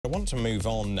want to move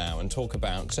on now and talk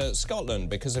about Scotland,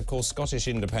 because, of course, Scottish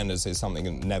independence is something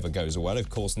that never goes well. Of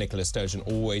course, Nicola Sturgeon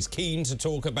always keen to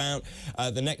talk about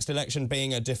the next election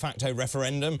being a de facto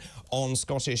referendum on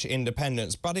Scottish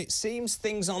independence. But it seems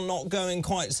things are not going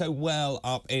quite so well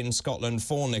up in Scotland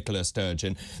for Nicola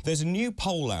Sturgeon. There's a new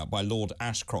poll out by Lord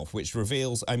Ashcroft which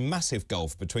reveals a massive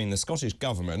gulf between the Scottish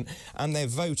Government and their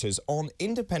voters on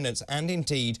independence and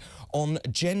indeed on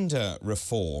gender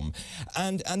reform.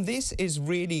 And this is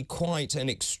really quite an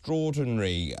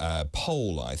extraordinary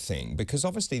poll, I think, because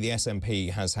obviously the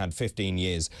SNP has had 15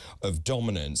 years of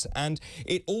dominance, and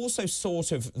it also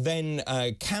sort of then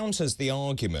counters the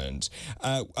argument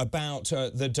about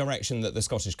the direction that the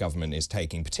Scottish Government is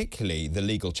taking, particularly the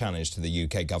legal challenge to the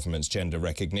UK Government's gender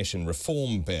recognition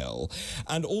reform bill,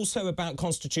 and also about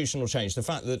constitutional change, the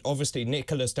fact that obviously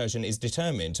Nicola Sturgeon is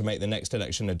determined to make the next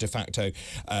election a de facto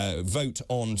vote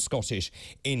on Scottish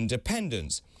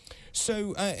independence.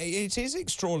 So it is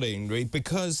extraordinary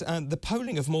because the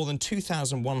polling of more than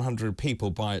 2,100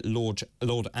 people by Lord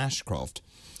Ashcroft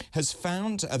has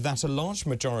found that a large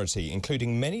majority,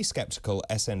 including many sceptical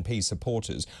SNP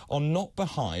supporters, are not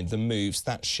behind the moves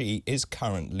that she is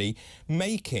currently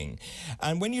making.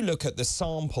 And when you look at the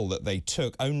sample that they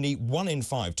took, only 1 in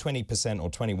 5, 20% or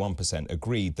 21%,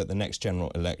 agreed that the next general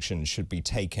election should be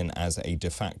taken as a de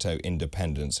facto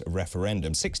independence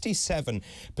referendum.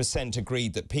 67%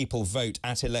 agreed that people vote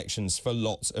at elections for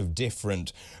lots of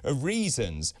different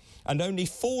reasons. And only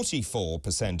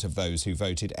 44% of those who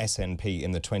voted SNP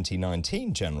in the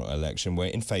 2019 general election were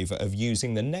in favour of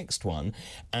using the next one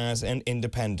as an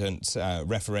independent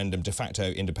referendum, de facto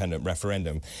independent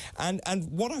referendum. And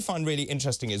what I find really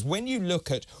interesting is when you look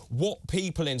at what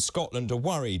people in Scotland are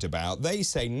worried about, they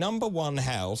say number 1,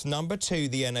 health, number 2,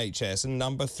 the NHS, and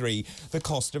number 3, the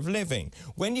cost of living.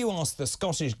 When you ask the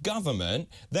Scottish Government,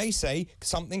 they say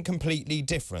something completely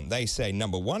different. They say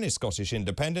number 1 is Scottish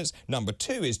independence, number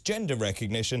 2 is gender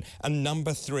recognition, and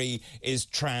number 3 is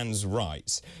trans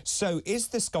rights. So is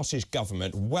the Scottish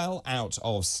Government well out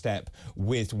of step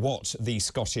with what the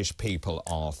Scottish people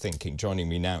are thinking? Joining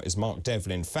me now is Mark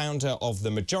Devlin, founder of The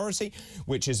Majority,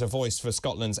 which is a voice for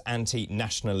Scotland's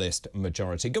anti-nationalist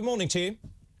majority. Good morning to you.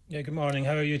 Yeah, good morning.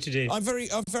 How are you today? I'm very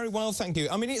well, thank you.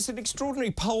 I mean, it's an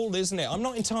extraordinary poll, isn't it? I'm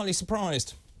not entirely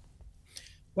surprised.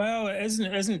 Well, it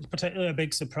isn't particularly a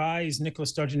big surprise. Nicola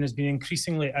Sturgeon has been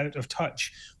increasingly out of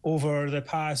touch over the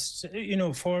past,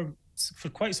 for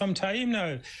quite some time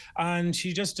now, and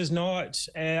she just does not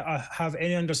have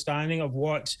any understanding of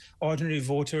what ordinary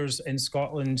voters in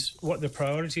Scotland, what their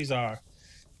priorities are.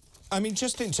 I mean,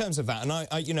 just in terms of that, and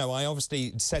I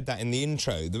obviously said that in the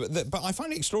intro, but I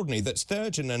find it extraordinary that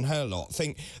Sturgeon and her lot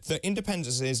think that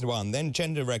independence is one, then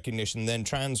gender recognition, then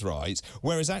trans rights,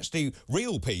 whereas actually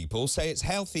real people say it's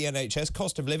health, the NHS,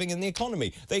 cost of living and the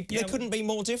economy. They couldn't be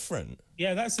more different.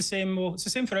 Yeah, that's the same. Well, it's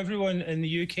the same for everyone in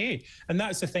the UK. And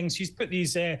that's the thing. She's put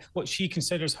these, what she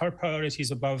considers her priorities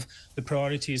above the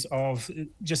priorities of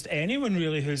just anyone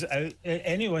really who's out,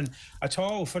 anyone at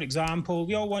all. For example,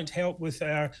 we all want help with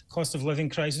our cost of living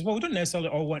crisis. Well, we don't necessarily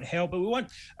all want help, but we want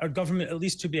our government at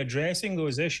least to be addressing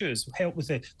those issues. Help with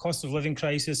the cost of living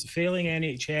crisis, failing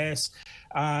NHS,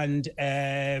 and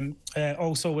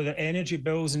also with the energy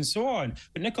bills and so on.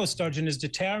 But Nicola Sturgeon is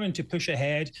determined to push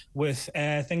ahead with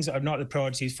things that are not the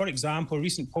priorities. For example, a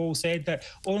recent poll said that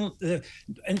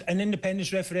an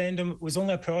independence referendum was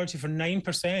only a priority for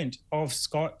 9% of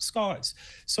Scots.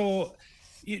 So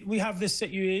we have this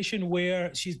situation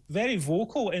where she's very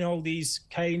vocal in all these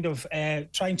kind of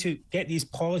trying to get these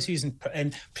policies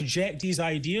and project these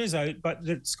ideas out, but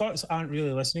the Scots aren't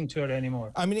really listening to her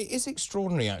anymore. I mean, it is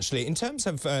extraordinary, actually. In terms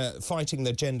of fighting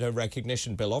the gender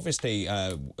recognition bill, obviously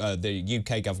the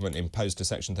UK government imposed a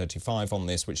Section 35 on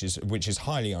this, which is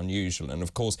highly unusual, and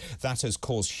of course that has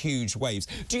caused huge waves.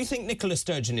 Do you think Nicola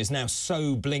Sturgeon is now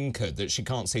so blinkered that she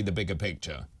can't see the bigger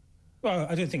picture? Well,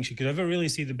 I don't think she could ever really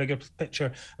see the bigger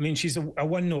picture. I mean, she's a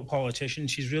one-note politician.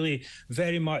 She's really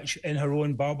very much in her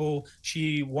own bubble.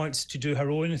 She wants to do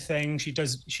her own thing. She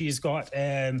doesn't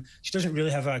really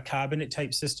have a cabinet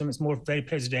type system. It's more very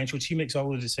presidential. She makes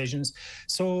all the decisions.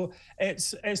 So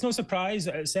it's no surprise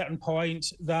at a certain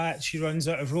point that she runs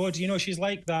out of road. She's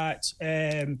like that,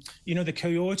 the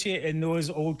coyote in those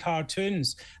old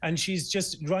cartoons, and she's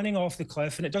just running off the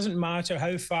cliff, and it doesn't matter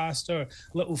how fast her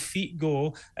little feet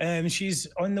go. She's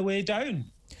on the way down.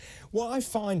 What I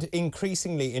find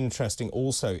increasingly interesting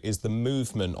also is the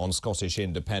movement on Scottish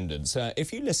independence.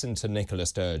 If you listen to Nicola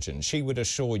Sturgeon, she would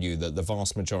assure you that the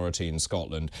vast majority in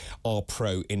Scotland are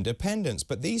pro-independence,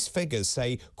 but these figures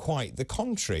say quite the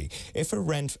contrary. If a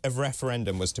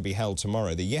referendum was to be held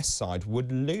tomorrow, the yes side would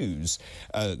lose.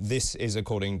 This is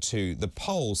according to the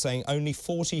poll, saying only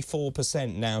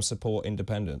 44% now support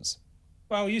independence.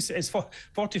 Well, it's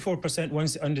 44%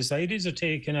 once the undecideds are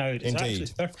taken out. It's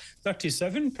Indeed. actually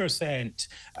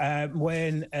 37%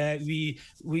 when we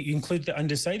include the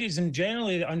undecideds, and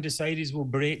generally the undecideds will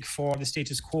break for the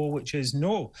status quo, which is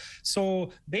no.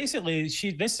 So basically,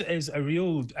 this is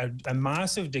a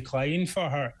massive decline for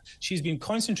her. She's been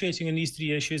concentrating on these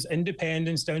three issues: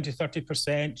 independence down to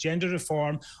 30%, gender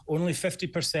reform only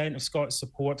 50% of Scots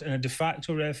support, and a de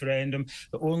facto referendum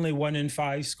that only 1 in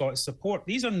 5 Scots support.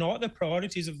 These are not the priorities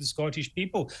of the Scottish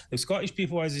people. The Scottish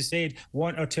people, as I said,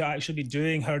 want her to actually be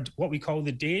doing her what we call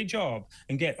the day job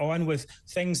and get on with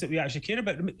things that we actually care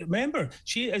about. Remember,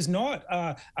 she is not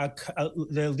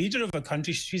the leader of a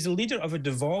country. She's the leader of a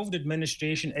devolved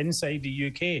administration inside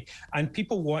the UK, and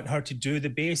people want her to do the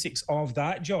basics of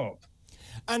that job.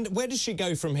 And where does she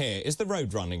go from here? Is the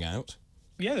road running out?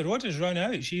 Yeah, the road has run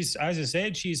out. She's, as I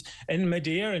said, she's in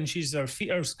midair and her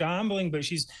feet are scrambling, but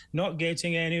she's not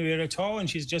getting anywhere at all, and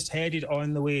she's just headed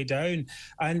on the way down.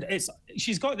 And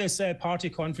she's got this party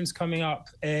conference coming up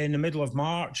in the middle of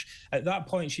March. At that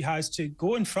point, she has to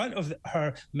go in front of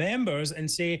her members and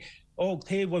say, oh,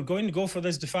 hey, we're going to go for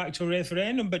this de facto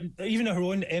referendum. But even her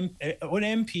own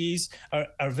MPs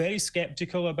are very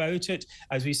sceptical about it.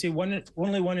 As we say,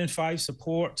 only 1 in 5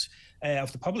 support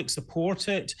of the public support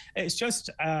it. It's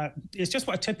just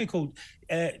what a typical.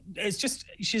 It's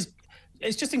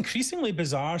just increasingly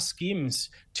bizarre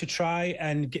schemes to try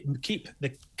and keep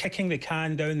kicking the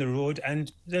can down the road.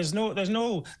 And there's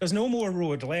no more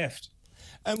road left.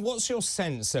 And what's your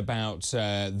sense about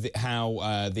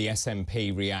how the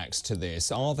SNP reacts to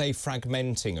this? Are they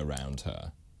fragmenting around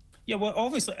her? Yeah, well,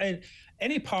 obviously,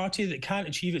 any party that can't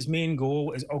achieve its main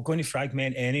goal is going to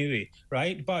fragment anyway,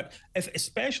 right? But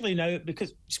especially now,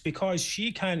 because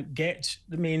she can't get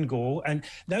the main goal, and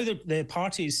now the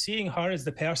party is seeing her as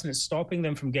the person that's stopping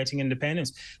them from getting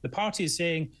independence. The party is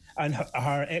saying, and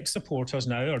her ex-supporters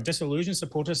now, or disillusioned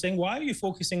supporters, saying, why are you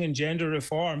focusing on gender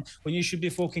reform when you should be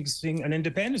focusing on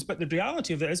independence? But the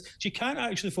reality of it is she can't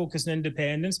actually focus on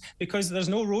independence because there's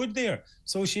no road there.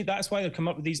 So that's why they've come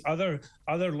up with these other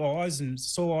laws and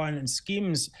so on, and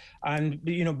schemes and,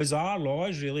 you know, bizarre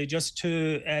laws, really, just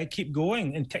to keep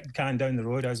going and kick the can down the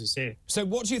road, as you say. So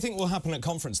what do you think will happen at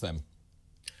conference then?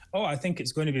 Oh, I think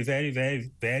it's going to be very,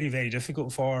 very, very, very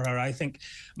difficult for her. I think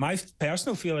my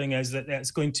personal feeling is that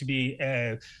that's going to be,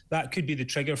 that could be the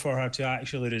trigger for her to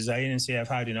actually resign and say, I've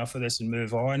had enough of this and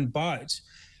move on. But,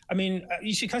 I mean,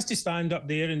 she has to stand up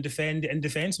there and defend the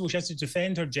indefensible. She has to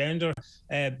defend her gender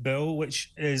bill,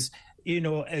 which is, you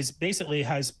know, basically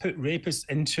has put rapists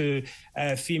into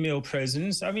female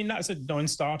prisons. I mean, that's a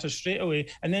non-starter straight away.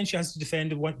 And then she has to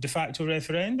defend a de facto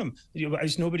referendum,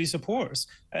 which nobody supports,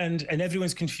 and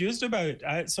everyone's confused about.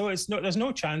 So there's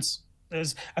no chance.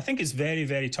 I think it's very,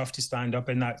 very tough to stand up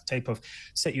in that type of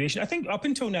situation. I think up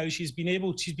until now she's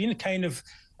been kind of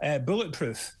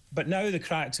bulletproof. But now the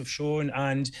cracks have shown,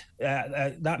 and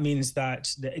that means that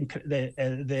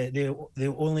they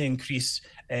only increase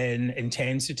in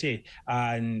intensity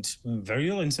and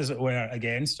virulence, as it were,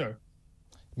 against her.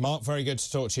 Mark, very good to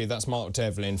talk to you. That's Mark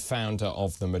Devlin, founder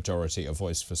of The Majority, a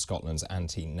voice for Scotland's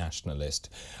anti-nationalist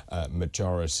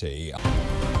majority.